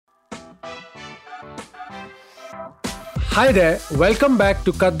Hi there, welcome back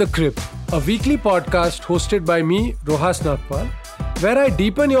to Cut the Crib, a weekly podcast hosted by me, Rohas Nagpal, where I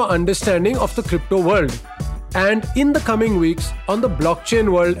deepen your understanding of the crypto world and in the coming weeks on the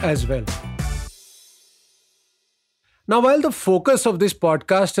blockchain world as well. Now, while the focus of this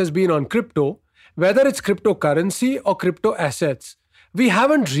podcast has been on crypto, whether it's cryptocurrency or crypto assets, we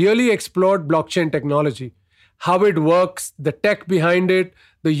haven't really explored blockchain technology, how it works, the tech behind it,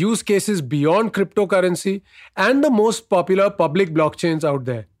 the use cases beyond cryptocurrency, and the most popular public blockchains out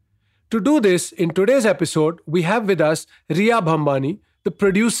there. To do this, in today's episode, we have with us Riya Bhambani, the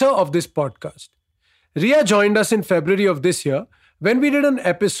producer of this podcast. Riya joined us in February of this year when we did an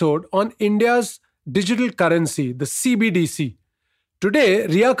episode on India's digital currency, the CBDC. Today,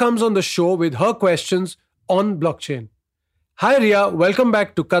 Riya comes on the show with her questions on blockchain. Hi Riya, welcome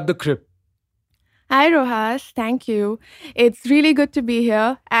back to Cut the Crib. Hi, Rohas. Thank you. It's really good to be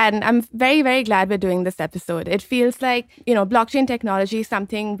here. And I'm very, very glad we're doing this episode. It feels like, blockchain technology is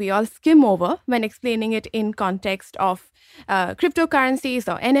something we all skim over when explaining it in context of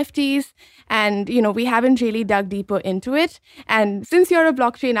cryptocurrencies or NFTs. And, we haven't really dug deeper into it. And since you're a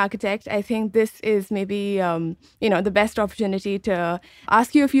blockchain architect, I think this is maybe, the best opportunity to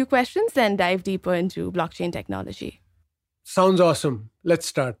ask you a few questions and dive deeper into blockchain technology. Sounds awesome. Let's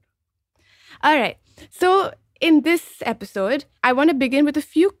start. All right. So in this episode, I want to begin with a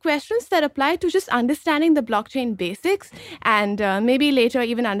few questions that apply to just understanding the blockchain basics and maybe later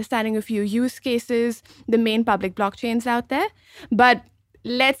even understanding a few use cases, the main public blockchains out there. But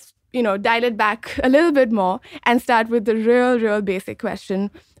let's, dial it back a little bit more and start with the real basic question.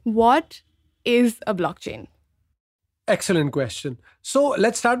 What is a blockchain? Excellent question. So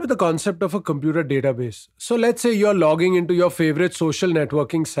let's start with the concept of a computer database. So let's say you're logging into your favorite social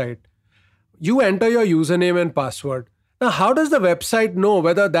networking site. You enter your username and password. Now, how does the website know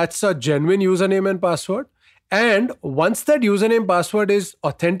whether that's a genuine username and password? And once that username password is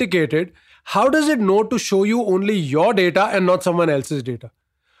authenticated, how does it know to show you only your data and not someone else's data?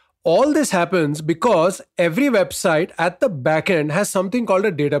 All this happens because every website at the back end has something called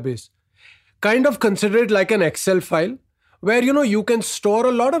a database. Kind of consider it like an Excel file where you can store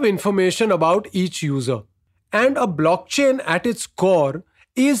a lot of information about each user. And a blockchain at its core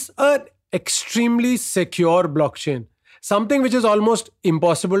is an extremely secure blockchain, something which is almost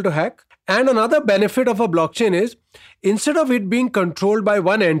impossible to hack. And another benefit of a blockchain is instead of it being controlled by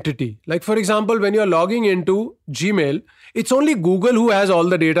one entity, like for example, when you're logging into Gmail, it's only Google who has all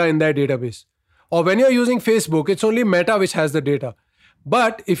the data in their database. Or when you're using Facebook, it's only Meta which has the data.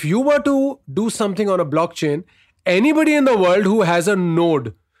 But if you were to do something on a blockchain, anybody in the world who has a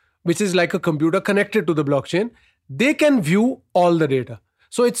node, which is like a computer connected to the blockchain, they can view all the data.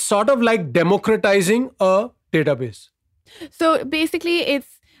 So it's sort of like democratizing a database. So basically, it's,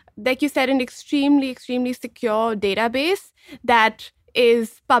 like you said, an extremely secure database that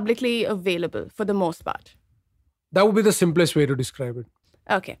is publicly available for the most part. That would be the simplest way to describe it.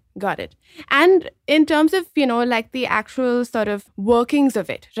 Okay, got it. And in terms of, like the actual sort of workings of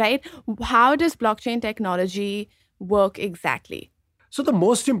it, right? How does blockchain technology work exactly? So the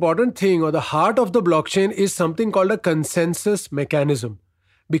most important thing or the heart of the blockchain is something called a consensus mechanism.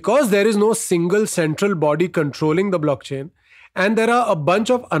 Because there is no single central body controlling the blockchain, and there are a bunch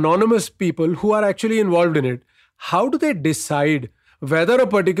of anonymous people who are actually involved in it, how do they decide whether a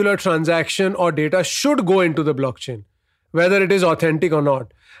particular transaction or data should go into the blockchain, whether it is authentic or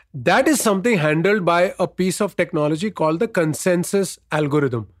not? That is something handled by a piece of technology called the consensus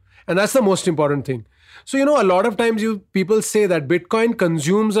algorithm. And that's the most important thing. So, a lot of times people say that Bitcoin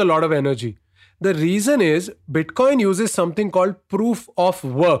consumes a lot of energy. The reason is Bitcoin uses something called proof of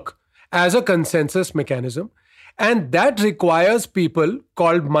work as a consensus mechanism. And that requires people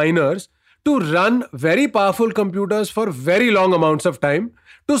called miners to run very powerful computers for very long amounts of time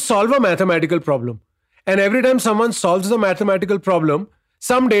to solve a mathematical problem. And every time someone solves the mathematical problem,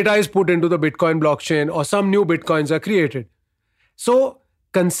 some data is put into the Bitcoin blockchain or some new Bitcoins are created. So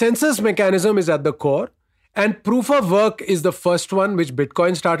consensus mechanism is at the core. And proof of work is the first one which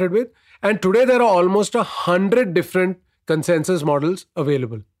Bitcoin started with. And today there are almost 100 different consensus models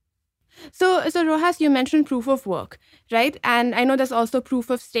available. So Rohas, you mentioned proof of work, right? And I know there's also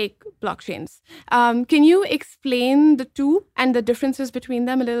proof of stake blockchains. Can you explain the two and the differences between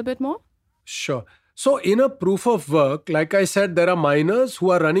them a little bit more? Sure. So in a proof of work, like I said, there are miners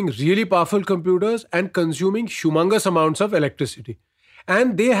who are running really powerful computers and consuming humongous amounts of electricity.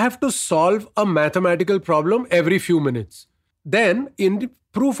 And they have to solve a mathematical problem every few minutes. Then in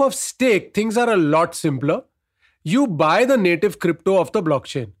proof of stake, things are a lot simpler. You buy the native crypto of the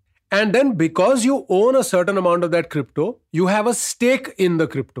blockchain. And then because you own a certain amount of that crypto, you have a stake in the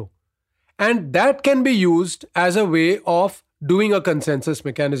crypto. And that can be used as a way of doing a consensus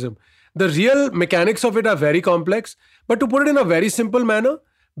mechanism. The real mechanics of it are very complex, but to put it in a very simple manner,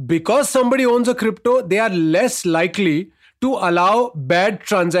 because somebody owns a crypto, they are less likely to allow bad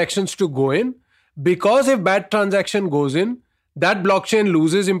transactions to go in. Because if bad transaction goes in, that blockchain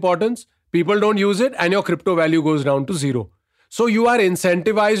loses importance, people don't use it, and your crypto value goes down to zero. So you are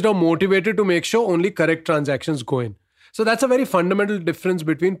incentivized or motivated to make sure only correct transactions go in. So that's a very fundamental difference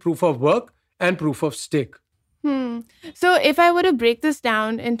between proof of work and proof of stake. So if I were to break this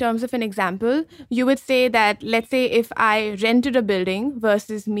down in terms of an example, you would say that, let's say if I rented a building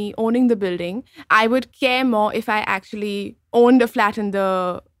versus me owning the building, I would care more if I actually owned a flat in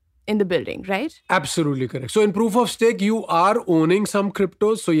the building, right? Absolutely correct. So in proof of stake, you are owning some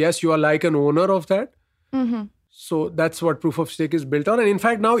cryptos. So yes, you are like an owner of that. So that's what proof of stake is built on. And in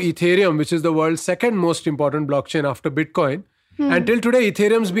fact, now Ethereum, which is the world's second most important blockchain after Bitcoin, until today,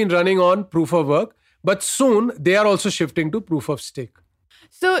 Ethereum's been running on proof of work. But soon, they are also shifting to proof of stake.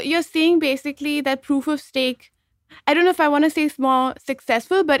 So you're saying basically that proof of stake, I don't know if I want to say it's more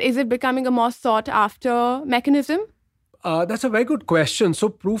successful, but is it becoming a more sought after mechanism? That's a very good question. So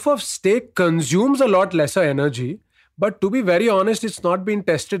proof of stake consumes a lot lesser energy. But to be very honest, it's not been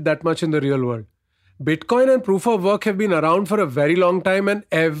tested that much in the real world. Bitcoin and proof of work have been around for a very long time, and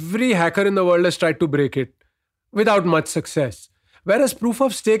every hacker in the world has tried to break it without much success. Whereas proof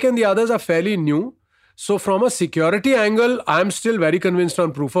of stake and the others are fairly new. So from a security angle, I'm still very convinced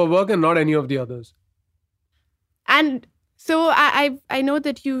on proof of work and not any of the others. And so I know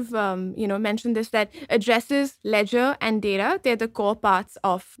that you've mentioned this, that addresses, ledger, and data, they're the core parts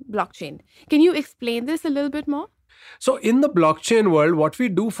of blockchain. Can you explain this a little bit more? So in the blockchain world, what we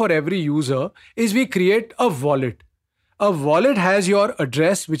do for every user is we create a wallet. A wallet has your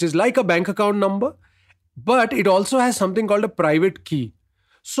address, which is like a bank account number, but it also has something called a private key.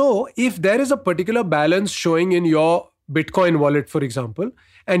 So if there is a particular balance showing in your Bitcoin wallet, for example,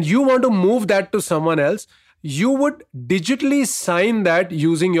 and you want to move that to someone else, you would digitally sign that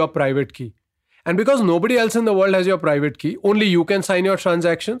using your private key. And because nobody else in the world has your private key, only you can sign your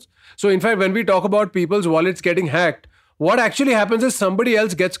transactions. So in fact, when we talk about people's wallets getting hacked, what actually happens is somebody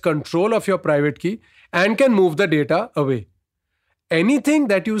else gets control of your private key and can move the data away. Anything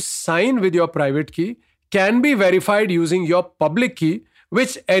that you sign with your private key can be verified using your public key,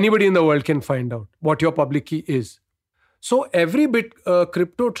 which anybody in the world can find out what your public key is. So every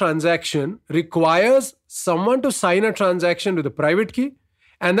crypto transaction requires someone to sign a transaction with a private key,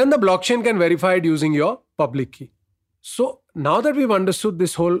 and then the blockchain can verify it using your public key. So now that we've understood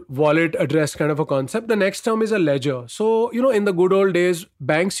this whole wallet address kind of a concept, the next term is a ledger. So, in the good old days,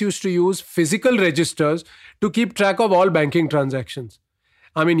 banks used to use physical registers to keep track of all banking transactions.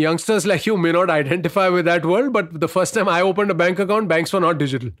 I mean, youngsters like you may not identify with that world, but the first time I opened a bank account, banks were not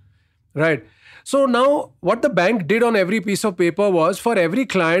digital, right? So now what the bank did on every piece of paper was, for every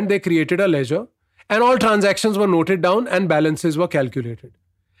client, they created a ledger and all transactions were noted down and balances were calculated.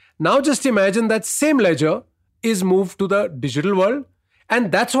 Now just imagine that same ledger is moved to the digital world,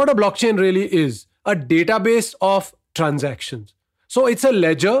 and that's what a blockchain really is, a database of transactions. So it's a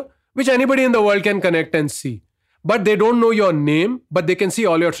ledger which anybody in the world can connect and see. But they don't know your name, but they can see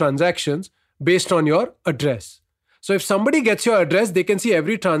all your transactions based on your address. So if somebody gets your address, they can see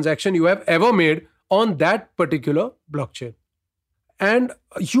every transaction you have ever made on that particular blockchain. And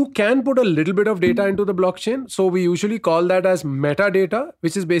you can put a little bit of data into the blockchain. So we usually call that as metadata,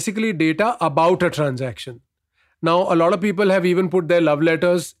 which is basically data about a transaction. Now, a lot of people have even put their love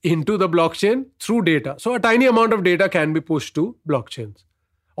letters into the blockchain through data. So a tiny amount of data can be pushed to blockchains.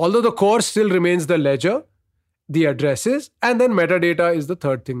 Although the core still remains the ledger, the addresses, and then metadata is the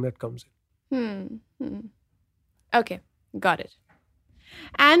third thing that comes in. Okay, got it.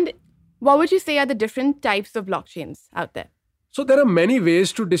 And what would you say are the different types of blockchains out there? So there are many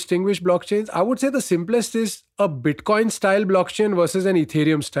ways to distinguish blockchains. I would say the simplest is a Bitcoin style blockchain versus an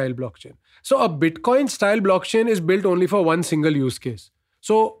Ethereum style blockchain. So a Bitcoin style blockchain is built only for one single use case.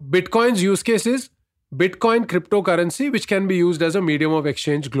 So Bitcoin's use case is Bitcoin cryptocurrency, which can be used as a medium of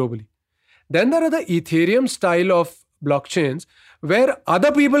exchange globally. Then there are the Ethereum style of blockchains where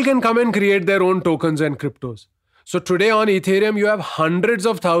other people can come and create their own tokens and cryptos. So today on Ethereum, you have hundreds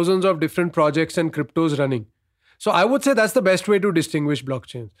of thousands of different projects and cryptos running. So I would say that's the best way to distinguish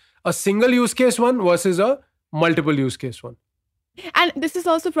blockchains. A single use case one versus a multiple use case one. And this is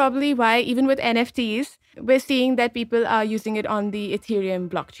also probably why, even with NFTs, we're seeing that people are using it on the Ethereum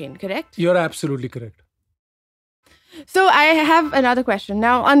blockchain, correct? You're absolutely correct. So I have another question.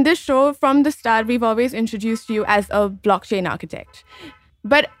 Now, on this show, from the start, we've always introduced you as a blockchain architect.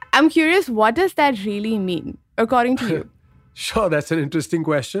 But I'm curious, what does that really mean, according to you? Sure, that's an interesting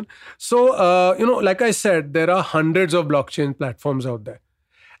question. So, like I said, there are hundreds of blockchain platforms out there.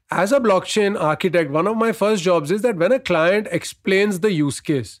 As a blockchain architect, one of my first jobs is that when a client explains the use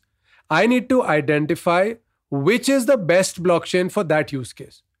case, I need to identify which is the best blockchain for that use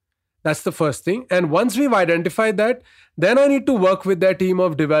case. That's the first thing. And once we've identified that, then I need to work with their team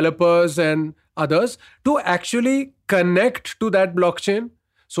of developers and others to actually connect to that blockchain.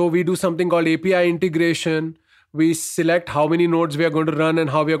 So we do something called API integration. We select how many nodes we are going to run and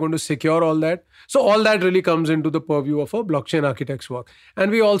how we are going to secure all that. So all that really comes into the purview of a blockchain architect's work.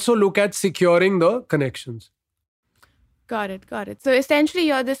 And we also look at securing the connections. Got it. Got it. So essentially,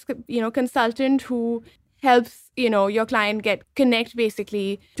 you're this, consultant who helps, your client connect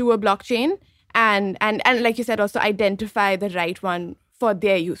basically to a blockchain and like you said, also identify the right one for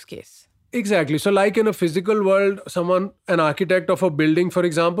their use case. Exactly. So like in a physical world, an architect of a building, for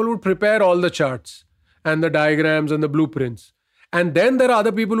example, would prepare all the charts and the diagrams and the blueprints. And then there are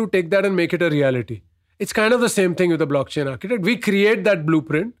other people who take that and make it a reality. It's kind of the same thing with a blockchain architect. We create that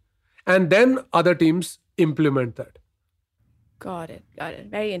blueprint and then other teams implement that. Got it.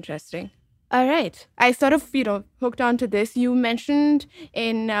 Very interesting. All right. I sort of, hooked onto this. You mentioned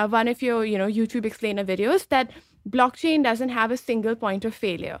in one of your, YouTube explainer videos that blockchain doesn't have a single point of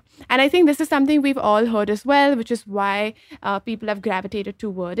failure. And I think this is something we've all heard as well, which is why people have gravitated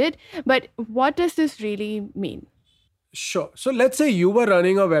toward it. But what does this really mean? Sure. So let's say you were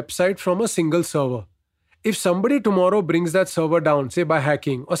running a website from a single server. If somebody tomorrow brings that server down, say by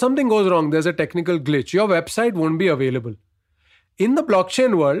hacking, or something goes wrong, there's a technical glitch, your website won't be available. In the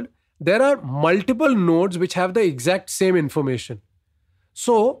blockchain world, there are multiple nodes which have the exact same information.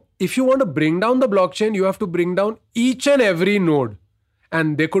 So if you want to bring down the blockchain, you have to bring down each and every node.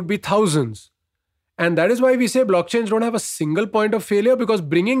 And there could be thousands. And that is why we say blockchains don't have a single point of failure, because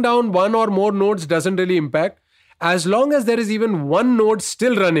bringing down one or more nodes doesn't really impact. As long as there is even one node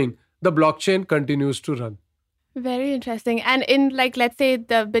still running, the blockchain continues to run. Very interesting. And in let's say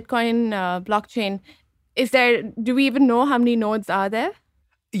the Bitcoin blockchain, do we even know how many nodes are there?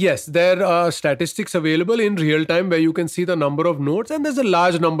 Yes, there are statistics available in real time where you can see the number of nodes, and there's a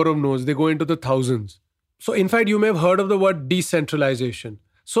large number of nodes. They go into the thousands. So in fact, you may have heard of the word decentralization.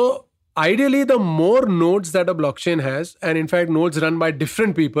 So ideally, the more nodes that a blockchain has, and in fact, nodes run by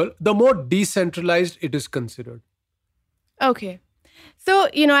different people, the more decentralized it is considered. Okay. So,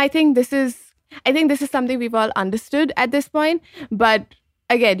 I think this is something we've all understood at this point, but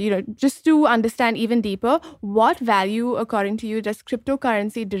again, just to understand even deeper, what value, according to you, does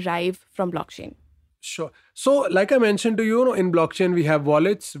cryptocurrency derive from blockchain? Sure. So like I mentioned to you, in blockchain, we have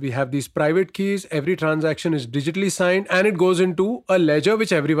wallets, we have these private keys, every transaction is digitally signed, and it goes into a ledger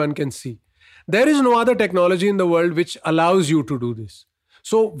which everyone can see. There is no other technology in the world which allows you to do this.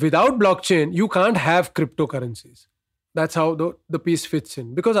 So without blockchain, you can't have cryptocurrencies. That's how the piece fits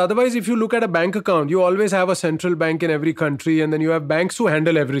in. Because otherwise, if you look at a bank account, you always have a central bank in every country, and then you have banks who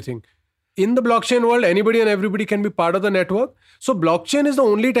handle everything. In the blockchain world, anybody and everybody can be part of the network. So blockchain is the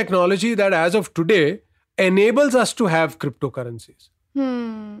only technology that as of today enables us to have cryptocurrencies.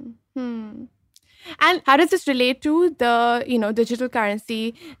 And how does this relate to the, digital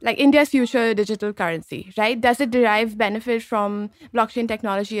currency, like India's future digital currency, right? Does it derive benefit from blockchain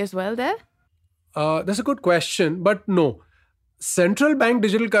technology as well there? That's a good question, but no. Central bank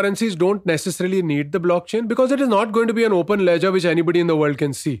digital currencies don't necessarily need the blockchain because it is not going to be an open ledger which anybody in the world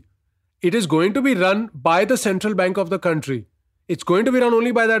can see. It is going to be run by the central bank of the country. It's going to be run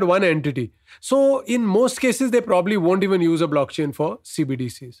only by that one entity. So in most cases, they probably won't even use a blockchain for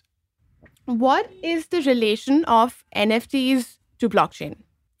CBDCs. What is the relation of NFTs to blockchain?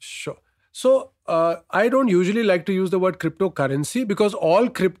 Sure. So I don't usually like to use the word cryptocurrency because all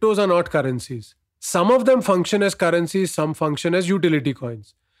cryptos are not currencies. Some of them function as currencies, some function as utility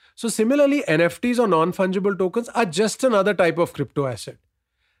coins. So similarly, NFTs or non-fungible tokens are just another type of crypto asset.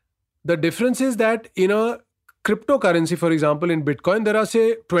 The difference is that in a cryptocurrency, for example, in Bitcoin, there are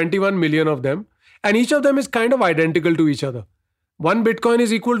say 21 million of them, and each of them is kind of identical to each other. One Bitcoin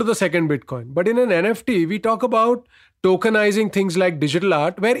is equal to the second Bitcoin. But in an NFT, we talk about tokenizing things like digital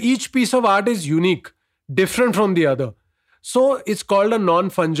art, where each piece of art is unique, different from the other. So it's called a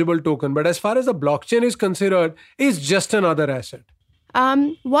non-fungible token. But as far as the blockchain is considered, it's just another asset.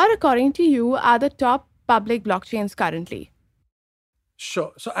 What, according to you, are the top public blockchains currently?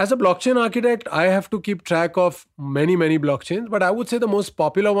 Sure. So as a blockchain architect, I have to keep track of many, many blockchains. But I would say the most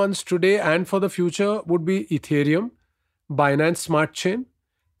popular ones today and for the future would be Ethereum, Binance Smart Chain,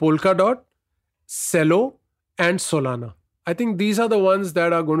 Polkadot, Celo, and Solana. I think these are the ones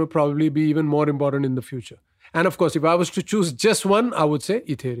that are going to probably be even more important in the future. And of course, if I was to choose just one, I would say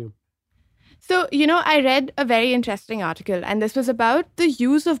Ethereum. So, I read a very interesting article, and this was about the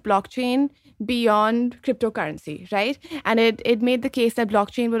use of blockchain beyond cryptocurrency, right? And it made the case that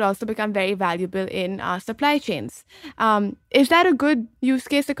blockchain would also become very valuable in our supply chains. Is that a good use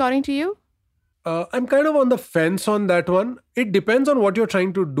case according to you? I'm kind of on the fence on that one. It depends on what you're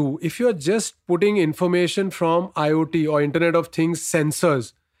trying to do. If you're just putting information from IoT or Internet of Things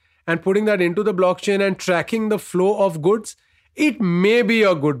sensors and putting that into the blockchain and tracking the flow of goods, it may be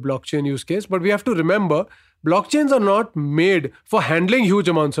a good blockchain use case. But we have to remember, blockchains are not made for handling huge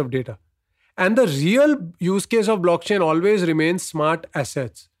amounts of data. And the real use case of blockchain always remains smart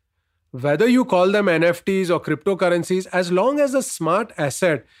assets. Whether you call them NFTs or cryptocurrencies, as long as the smart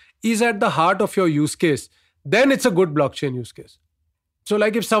asset is at the heart of your use case, then it's a good blockchain use case. So,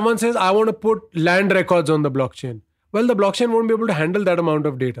 like if someone says, I want to put land records on the blockchain, well, the blockchain won't be able to handle that amount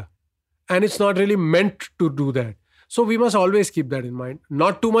of data. And it's not really meant to do that. So, we must always keep that in mind.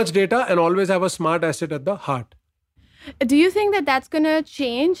 Not too much data and always have a smart asset at the heart. Do you think that that's going to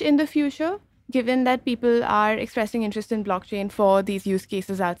change in the future, given that people are expressing interest in blockchain for these use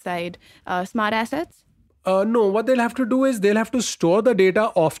cases outside smart assets? No, what they'll have to do is they'll have to store the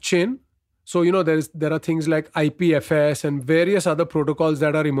data off-chain. So, there are things like IPFS and various other protocols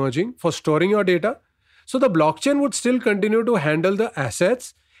that are emerging for storing your data. So the blockchain would still continue to handle the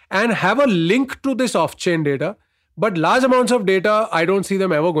assets and have a link to this off-chain data. But large amounts of data, I don't see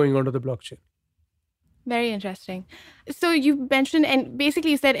them ever going onto the blockchain. Very interesting. So you mentioned, and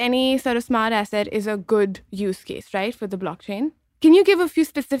basically you said any sort of smart asset is a good use case, right, for the blockchain. Can you give a few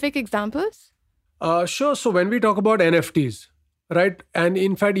specific examples? Sure. So when we talk about NFTs, right, and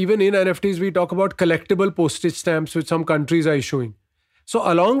in fact, even in NFTs, we talk about collectible postage stamps which some countries are issuing. So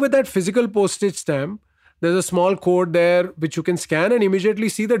along with that physical postage stamp, there's a small code there which you can scan and immediately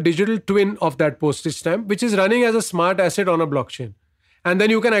see the digital twin of that postage stamp, which is running as a smart asset on a blockchain. And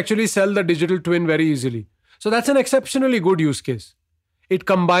then you can actually sell the digital twin very easily. So that's an exceptionally good use case. It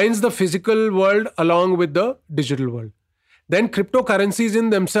combines the physical world along with the digital world. Then cryptocurrencies in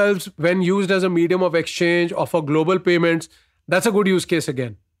themselves, when used as a medium of exchange or for global payments, that's a good use case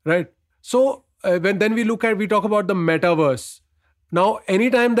again, right? So when we talk about the metaverse. Now,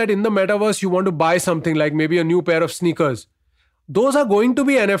 anytime that in the metaverse you want to buy something like maybe a new pair of sneakers, those are going to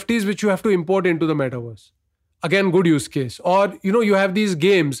be NFTs which you have to import into the metaverse. Again, good use case. Or, you have these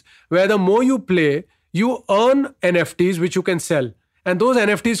games where the more you play, you earn NFTs which you can sell. And those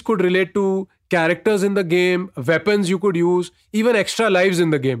NFTs could relate to characters in the game, weapons you could use, even extra lives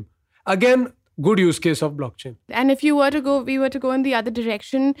in the game. Again, good use case of blockchain. And if we were to go in the other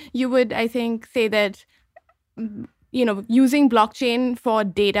direction, you would, I think, say that, using blockchain for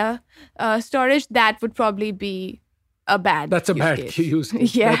data storage, that would probably be a bad That's a use bad case. use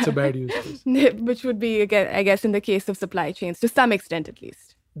case. Yeah. That's a bad use case. Which would be, again, I guess, in the case of supply chains, to some extent at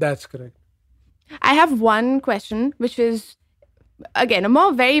least. That's correct. I have one question, which is, again, a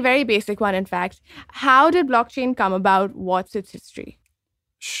more very, very basic one, in fact. How did blockchain come about? What's its history?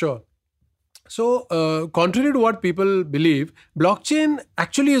 Sure. So, contrary to what people believe, blockchain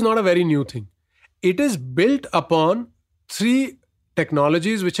actually is not a very new thing. It is built upon three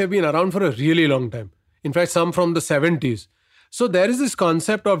technologies which have been around for a really long time. In fact, some from the 70s. So there is this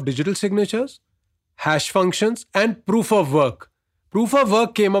concept of digital signatures, hash functions, and proof of work. Proof of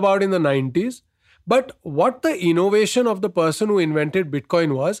work came about in the 90s. But what the innovation of the person who invented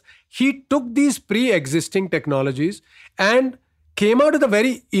Bitcoin was, he took these pre-existing technologies and came out with a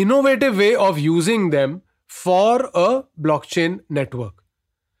very innovative way of using them for a blockchain network.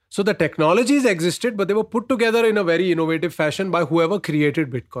 So the technologies existed, but they were put together in a very innovative fashion by whoever created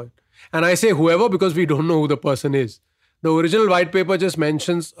Bitcoin. And I say whoever because we don't know who the person is. The original white paper just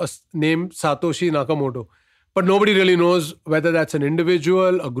mentions a name Satoshi Nakamoto. But nobody really knows whether that's an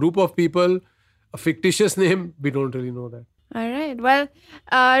individual, a group of people, a fictitious name. We don't really know that. All right. Well,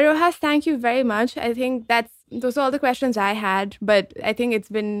 Rohas, thank you very much. I think those are all the questions I had, but I think it's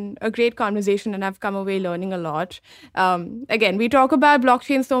been a great conversation and I've come away learning a lot. Again, we talk about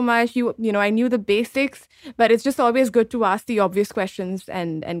blockchain so much. I knew the basics, but it's just always good to ask the obvious questions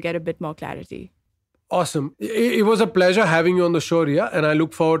and get a bit more clarity. Awesome. It was a pleasure having you on the show, Ria, and I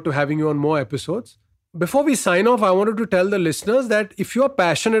look forward to having you on more episodes. Before we sign off, I wanted to tell the listeners that if you're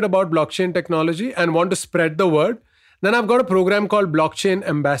passionate about blockchain technology and want to spread the word, then I've got a program called Blockchain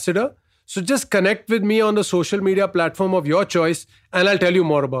Ambassador. So just connect with me on the social media platform of your choice and I'll tell you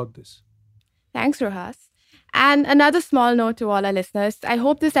more about this. Thanks, Rohas. And another small note to all our listeners. I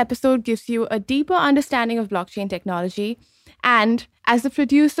hope this episode gives you a deeper understanding of blockchain technology And as the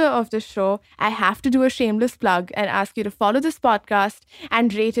producer of the show, I have to do a shameless plug and ask you to follow this podcast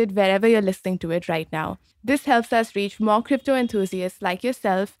and rate it wherever you're listening to it right now. This helps us reach more crypto enthusiasts like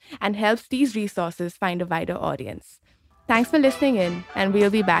yourself and helps these resources find a wider audience. Thanks for listening in, and we'll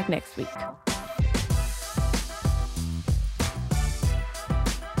be back next week.